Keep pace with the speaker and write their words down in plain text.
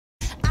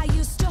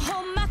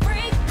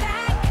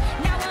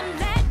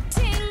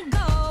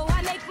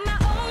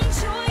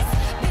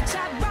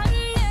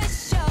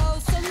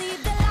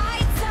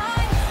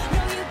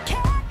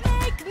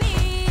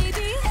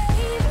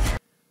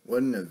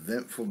What an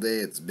eventful day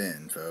it's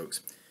been,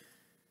 folks.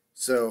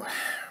 So,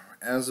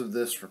 as of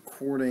this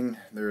recording,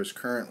 there has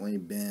currently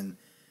been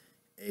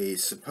a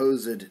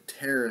supposed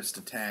terrorist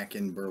attack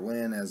in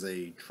Berlin as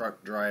a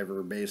truck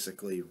driver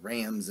basically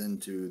rams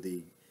into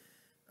the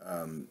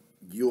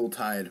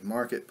Yuletide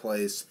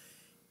marketplace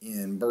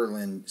in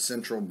Berlin,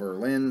 central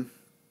Berlin.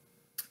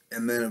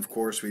 And then, of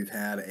course, we've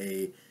had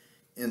a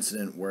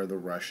incident where the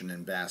Russian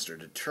ambassador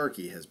to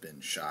Turkey has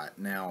been shot.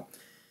 Now,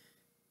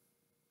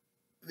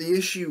 the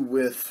issue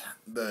with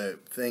the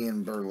thing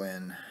in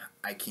Berlin,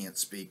 I can't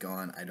speak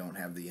on. I don't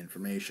have the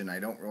information. I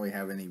don't really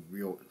have any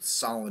real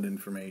solid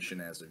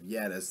information as of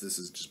yet, as this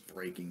is just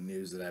breaking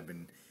news that I've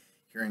been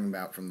hearing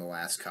about from the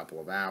last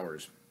couple of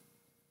hours.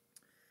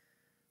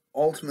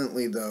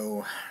 Ultimately,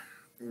 though,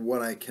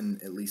 what I can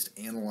at least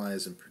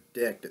analyze and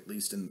predict, at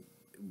least in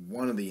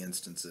one of the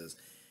instances,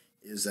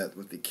 is that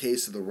with the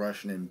case of the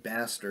Russian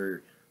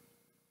ambassador,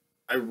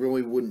 I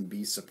really wouldn't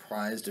be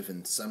surprised if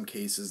in some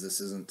cases this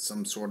isn't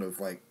some sort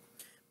of like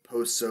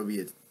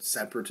post-Soviet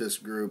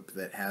separatist group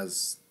that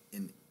has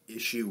an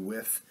issue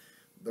with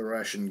the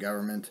Russian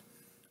government.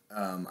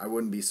 I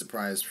wouldn't be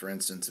surprised, for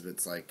instance, if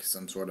it's like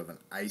some sort of an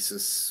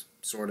ISIS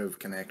sort of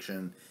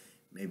connection,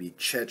 maybe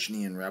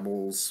Chechnyan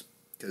rebels,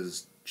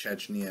 because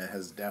Chechnya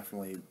has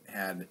definitely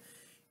had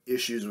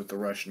issues with the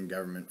Russian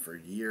government for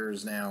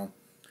years now,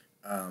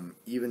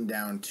 even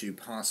down to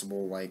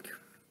possible like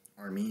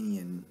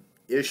Armenian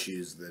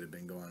issues that have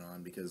been going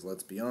on, because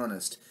let's be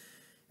honest,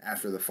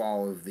 after the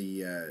fall of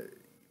the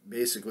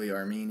basically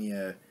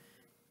Armenia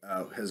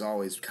has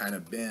always kind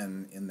of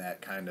been in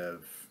that kind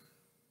of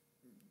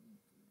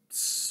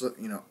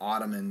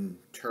Ottoman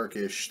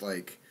Turkish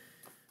like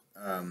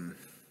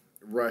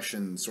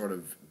Russian sort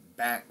of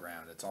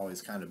background. It's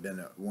always kind of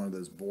been one of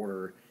those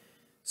border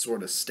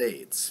sort of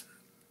states,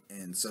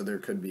 and so there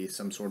could be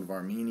some sort of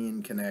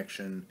Armenian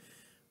connection.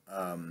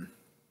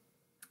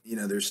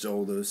 There's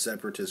still those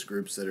separatist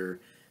groups that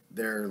are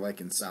there, like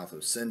in South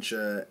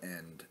Ossetia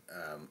and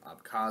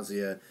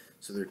Abkhazia,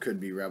 so there could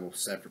be rebel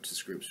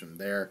separatist groups from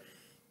there.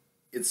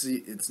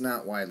 It's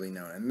not widely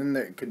known, and then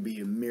there could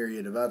be a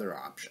myriad of other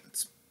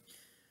options.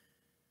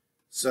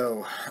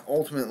 So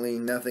ultimately,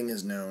 nothing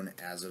is known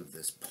as of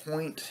this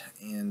point,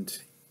 and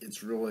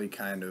it's really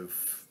kind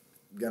of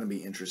going to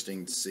be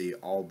interesting to see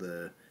all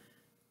the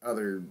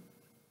other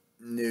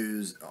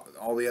news,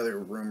 all the other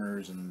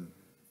rumors and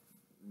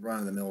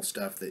run-of-the-mill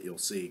stuff that you'll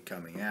see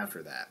coming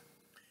after that.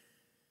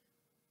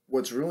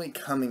 What's really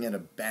coming at a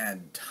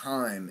bad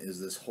time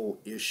is this whole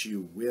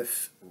issue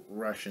with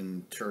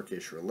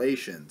Russian-Turkish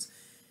relations.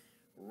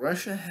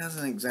 Russia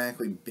hasn't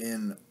exactly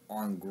been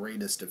on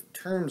greatest of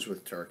terms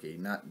with Turkey,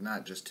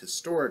 not just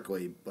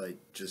historically, but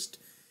just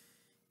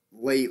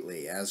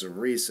lately, as of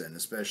recent,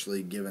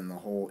 especially given the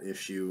whole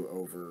issue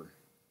over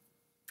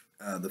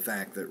the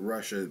fact that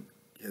Russia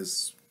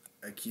has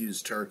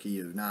accused Turkey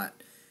of not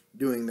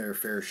doing their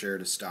fair share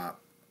to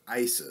stop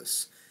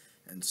ISIS.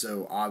 And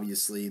so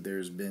obviously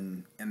there's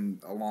been,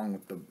 and along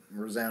with the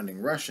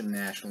resounding Russian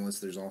nationalists,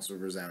 there's also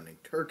resounding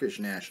Turkish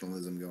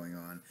nationalism going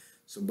on.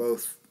 So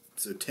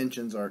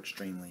tensions are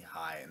extremely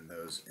high in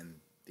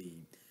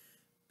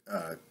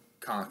the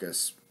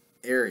Caucasus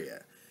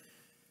area.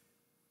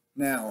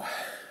 Now,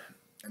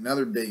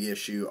 another big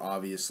issue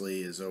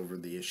obviously is over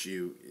the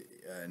issue,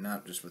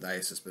 not just with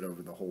ISIS, but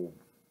over the whole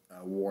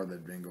war that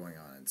had been going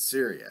on in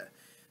Syria.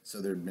 So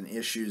there have been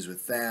issues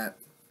with that.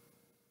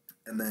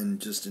 And then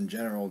just in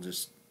general,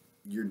 just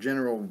your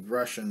general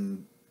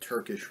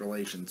Russian-Turkish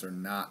relations are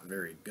not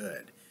very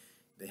good.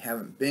 They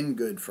haven't been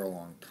good for a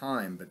long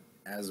time, but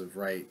as of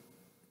right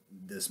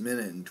this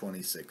minute in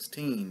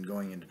 2016,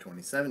 going into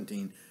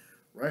 2017,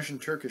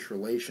 Russian-Turkish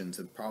relations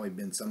have probably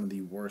been some of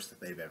the worst that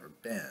they've ever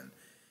been.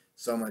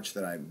 So much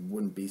that I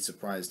wouldn't be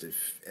surprised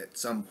if at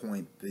some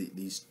point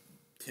these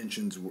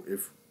tensions,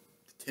 if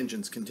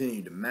tensions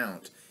continue to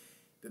mount,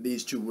 that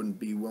these two wouldn't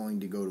be willing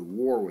to go to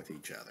war with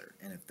each other.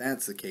 And if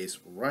that's the case,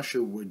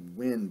 Russia would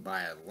win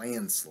by a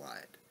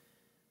landslide.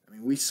 I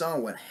mean, we saw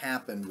what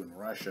happened when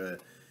Russia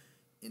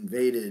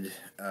invaded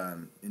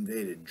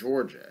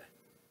Georgia.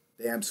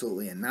 They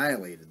absolutely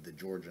annihilated the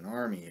Georgian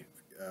army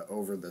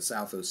over the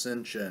South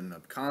Ossetia and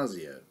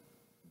Abkhazia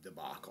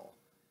debacle.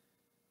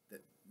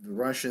 The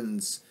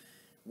Russians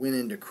went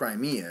into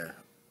Crimea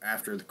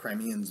after the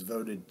Crimeans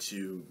voted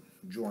to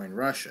join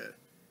Russia.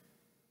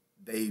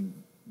 They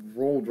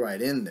rolled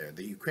right in there.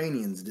 The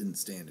Ukrainians didn't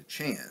stand a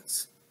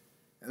chance.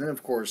 And then,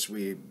 of course,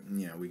 we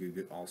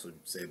could also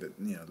say that,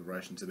 the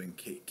Russians have been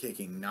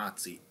kicking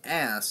Nazi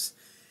ass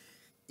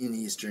in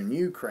eastern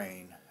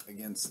Ukraine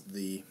against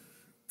the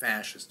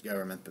fascist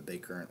government that they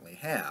currently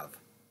have.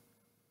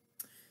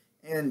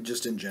 And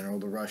just in general,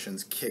 the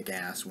Russians kick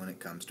ass when it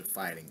comes to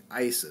fighting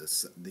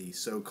ISIS, the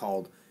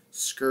so-called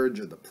scourge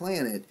of the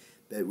planet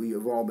that we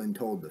have all been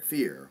told to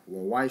fear.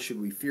 Well, why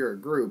should we fear a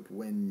group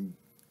when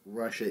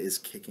Russia is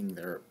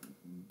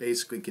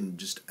basically can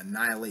just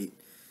annihilate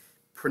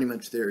pretty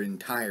much their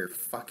entire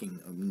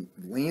fucking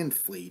land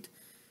fleet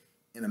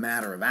in a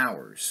matter of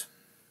hours?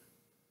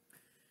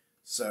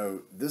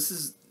 So this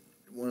is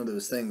one of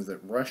those things that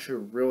Russia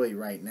really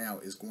right now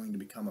is going to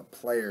become a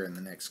player in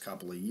the next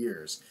couple of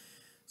years.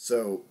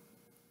 So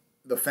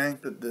the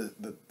fact that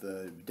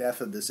the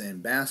death of this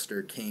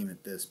ambassador came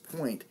at this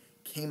point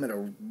came at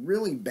a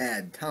really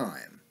bad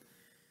time.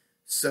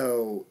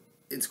 So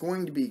it's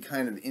going to be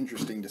kind of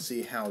interesting to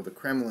see how the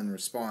Kremlin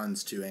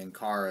responds to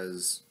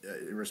Ankara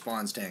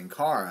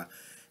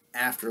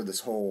after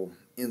this whole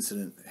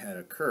incident had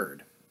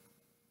occurred.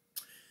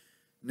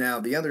 Now,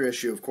 the other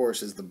issue, of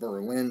course, is the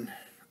Berlin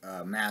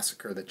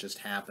massacre that just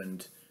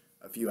happened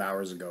a few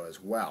hours ago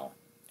as well.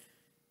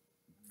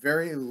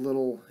 Very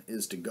little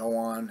is to go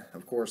on.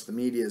 Of course, the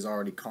media is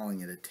already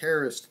calling it a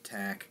terrorist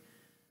attack.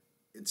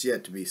 It's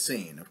yet to be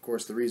seen. Of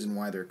course, the reason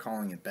why they're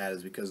calling it that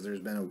is because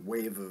there's been a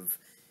wave of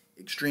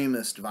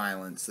extremist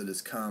violence that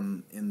has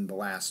come in the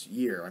last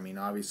year. I mean,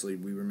 obviously,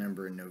 we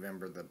remember in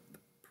November the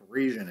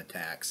Parisian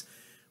attacks.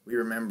 We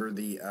remember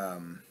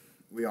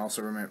we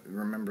also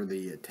remember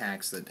the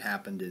attacks that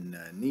happened in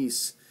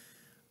Nice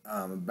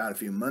about a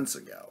few months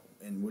ago,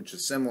 in which a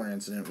similar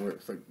incident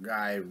with a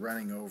guy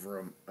running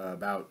over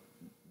about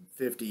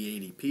 50,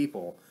 80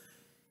 people,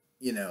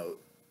 you know,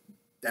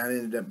 that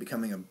ended up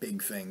becoming a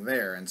big thing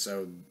there. And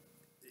so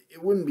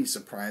it wouldn't be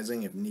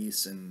surprising if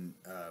Nice and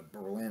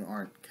Berlin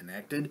aren't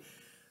connected,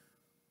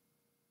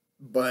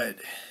 but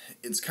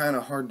it's kind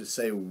of hard to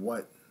say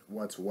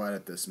what's what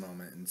at this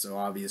moment. And so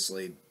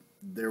obviously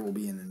there will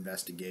be an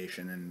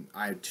investigation, and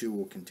I too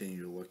will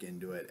continue to look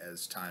into it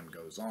as time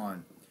goes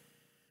on.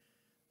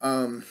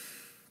 The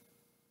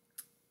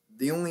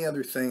only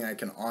other thing I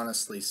can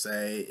honestly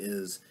say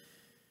is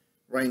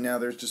right now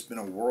there's just been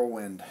a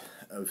whirlwind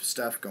of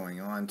stuff going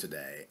on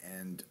today,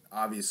 and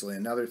obviously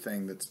another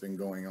thing that's been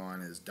going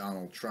on is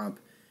Donald Trump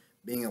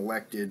being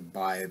elected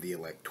by the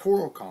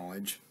Electoral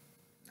College,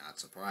 not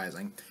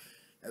surprising,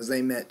 as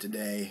they met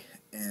today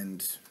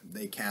and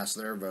they cast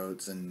their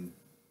votes, and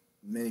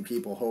many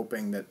people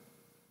hoping that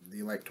the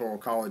Electoral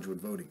College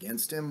would vote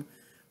against him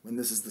when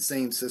this is the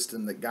same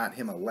system that got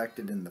him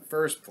elected in the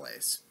first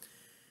place.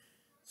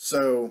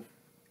 So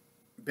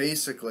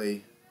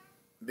basically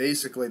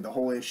the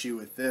whole issue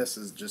with this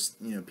is just,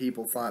 you know,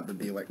 people thought that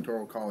the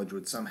Electoral College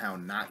would somehow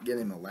not get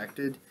him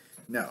elected.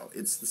 No,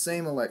 it's the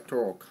same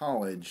Electoral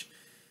College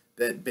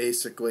that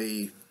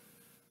basically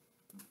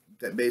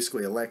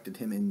elected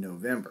him in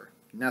November.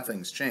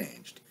 Nothing's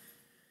changed.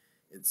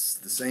 It's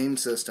the same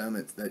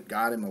system that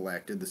got him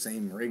elected, the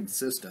same rigged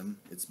system.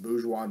 It's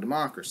bourgeois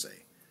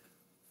democracy.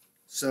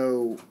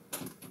 So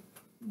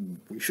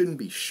we shouldn't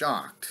be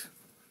shocked.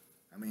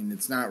 I mean,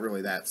 it's not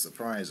really that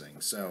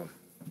surprising. So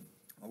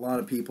a lot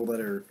of people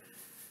that are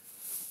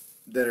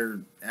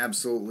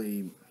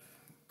absolutely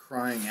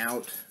crying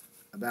out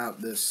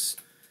about this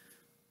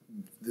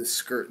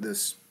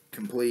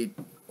complete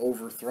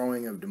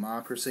overthrowing of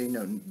democracy.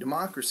 No,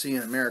 democracy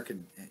in America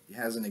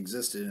hasn't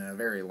existed in a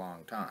very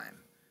long time.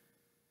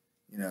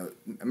 You know,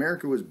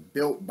 America was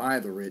built by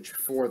the rich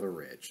for the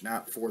rich,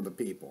 not for the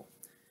people.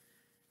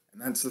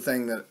 And that's the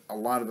thing that a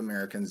lot of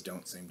Americans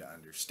don't seem to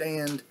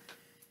understand.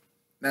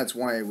 That's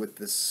why with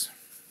this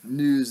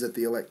news that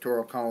the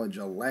Electoral College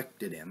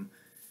elected him,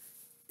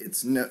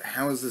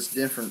 how is this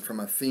different from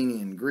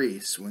Athenian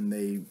Greece when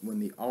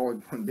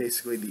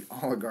basically the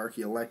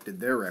oligarchy elected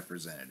their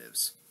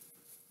representatives?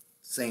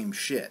 Same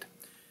shit,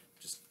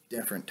 just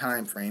different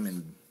time frame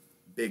and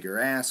bigger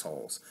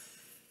assholes.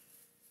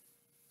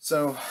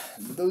 So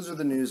those are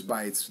the news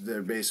bites that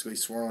are basically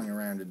swirling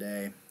around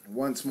today.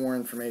 Once more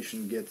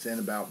information gets in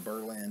about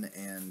Berlin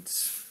and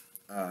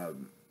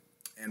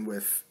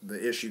with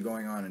the issue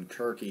going on in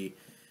Turkey,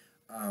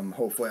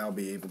 hopefully I'll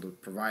be able to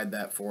provide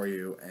that for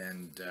you,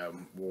 and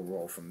we'll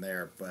roll from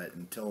there. But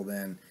until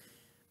then,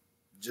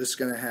 just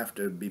going to have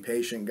to be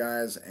patient,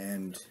 guys,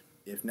 and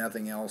if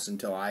nothing else,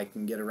 until I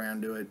can get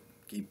around to it,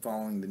 keep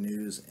following the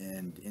news,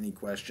 and any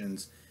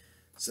questions,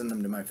 send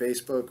them to my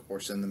Facebook or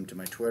send them to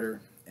my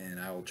Twitter, and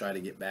I will try to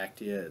get back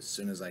to you as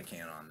soon as I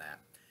can on that.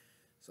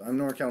 So I'm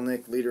NorCal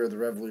Nick, leader of the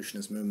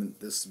Revolutionist Movement.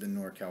 This has been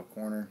NorCal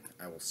Corner.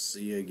 I will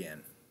see you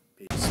again.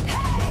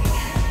 Peace.